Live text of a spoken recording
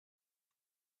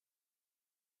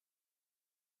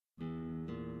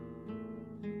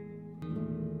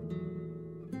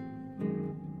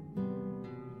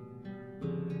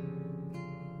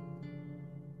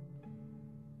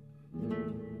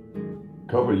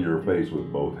Cover your face with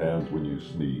both hands when you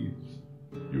sneeze.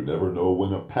 You never know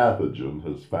when a pathogen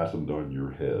has fastened on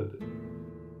your head.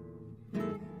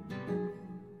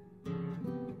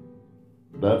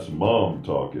 That's Mom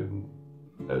talking.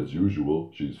 As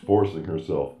usual, she's forcing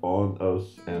herself on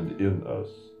us and in us.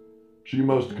 She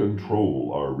must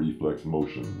control our reflex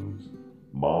motions.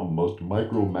 Mom must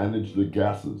micromanage the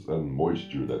gases and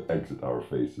moisture that exit our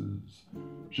faces.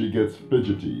 She gets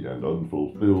fidgety and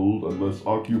unfulfilled unless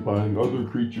occupying other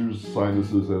creatures'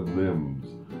 sinuses and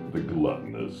limbs. The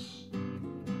gluttonous.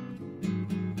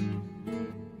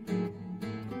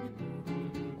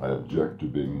 I object to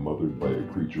being mothered by a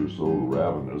creature so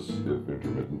ravenous, if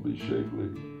intermittently shapely.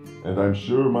 And I'm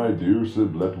sure my dear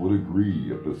Siblet would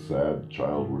agree if the sad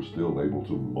child were still able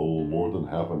to mull more than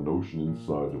half a notion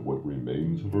inside of what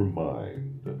remains of her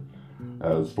mind.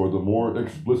 As for the more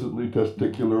explicitly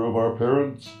testicular of our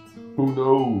parents, who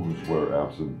knows where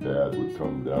absent Dad would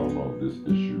come down on this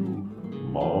issue?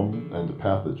 Mom and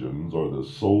pathogens are the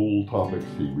sole topics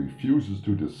he refuses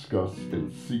to discuss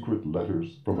in secret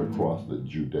letters from across the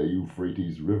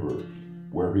Judeuphrates River,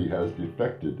 where he has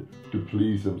defected to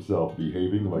please himself,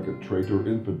 behaving like a traitor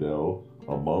infidel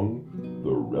among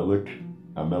the relic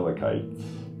Amalekites.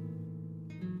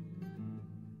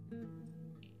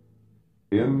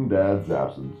 In Dad's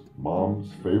absence,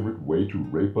 Mom's favorite way to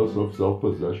rape us of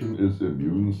self-possession is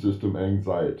immune system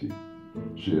anxiety.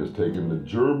 She has taken the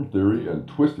germ theory and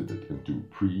twisted it into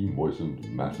pre-moistened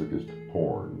masochist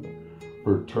porn.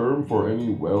 Her term for any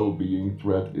well-being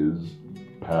threat is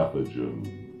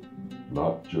pathogen.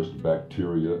 Not just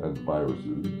bacteria and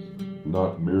viruses,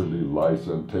 not merely lice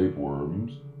and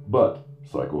tapeworms, but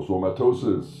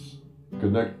psychosomatosis,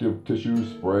 connective tissue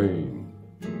sprain,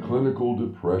 clinical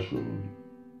depression,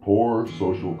 poor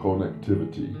social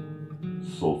connectivity,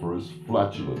 sulfurous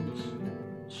flatulence,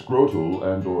 scrotal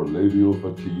and or labial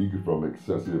fatigue from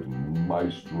excessive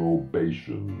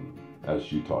masturbation, as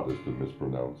she taught us to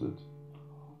mispronounce it.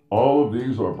 All of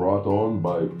these are brought on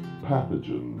by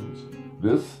pathogens.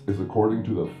 This is according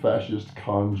to the fascist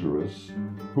conjuress,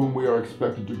 whom we are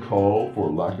expected to call,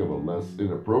 for lack of a less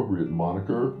inappropriate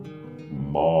moniker,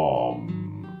 Mom.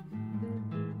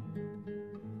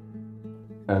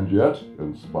 And yet,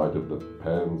 in spite of the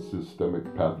pan-systemic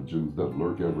pathogens that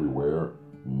lurk everywhere,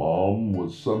 Mom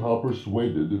was somehow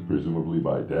persuaded, presumably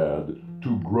by Dad,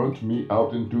 to grunt me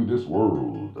out into this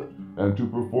world, and to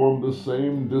perform the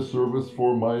same disservice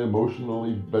for my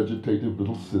emotionally vegetative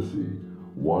little sissy.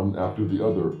 One after the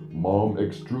other, Mom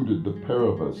extruded the pair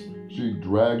of us. She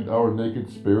dragged our naked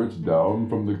spirits down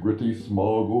from the gritty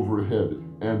smog overhead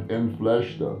and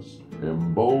enfleshed us,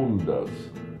 emboned us,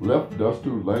 left us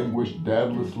to languish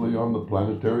dadlessly on the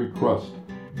planetary crust,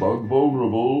 bug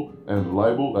vulnerable and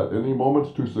liable at any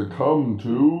moment to succumb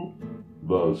to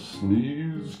the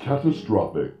sneeze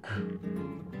catastrophic.